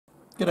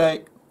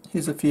G'day,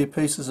 here's a few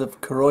pieces of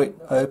Koroit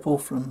opal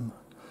from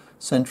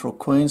central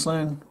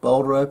Queensland,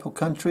 Boulder opal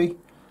country.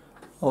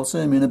 I'll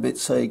zoom in a bit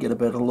so you get a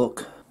better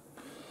look.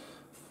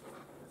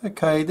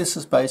 Okay, this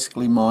is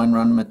basically mine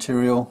run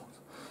material.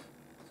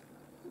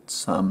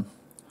 It's not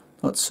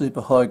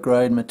super high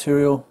grade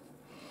material.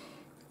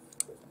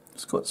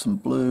 It's got some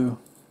blue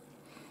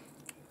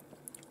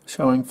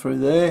showing through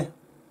there.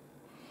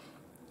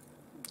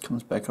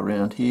 Comes back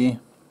around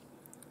here.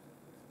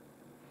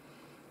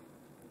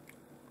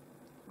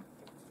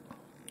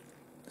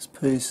 This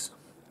piece,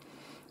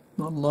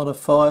 not a lot of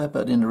fire,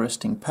 but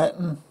interesting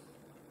pattern.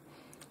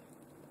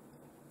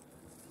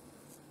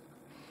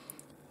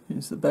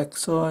 Here's the back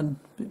side, a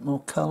bit more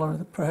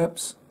colour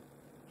perhaps.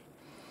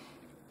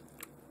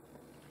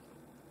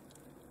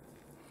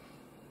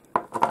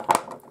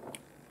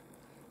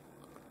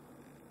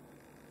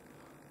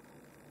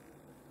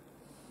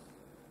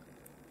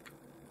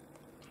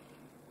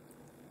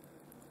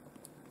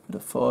 Bit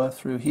of fire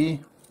through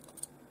here.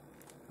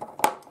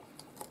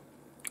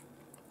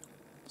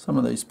 Some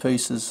of these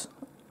pieces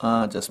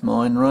are just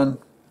mine run.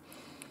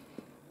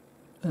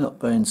 They're not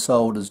being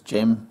sold as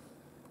gem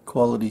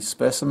quality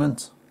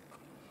specimens.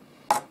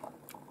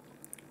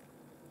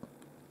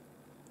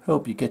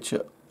 Help you get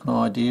you an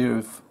idea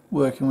of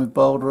working with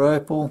Boulder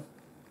opal.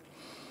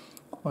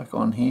 Like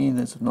on here,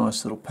 there's a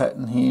nice little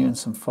pattern here and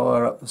some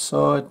fire up the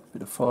side,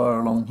 bit of fire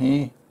along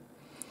here.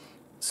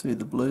 See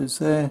the blues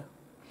there.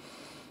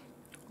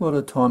 A lot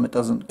of the time it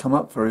doesn't come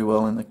up very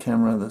well in the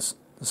camera,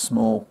 the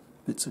small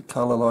bits of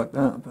colour like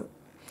that, but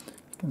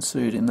you can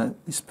see it in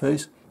this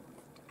piece.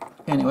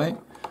 Anyway,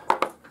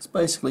 it's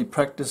basically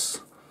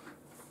practice.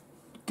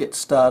 Get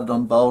started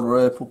on Boulder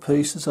opal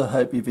pieces. I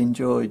hope you've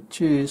enjoyed.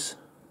 Cheers.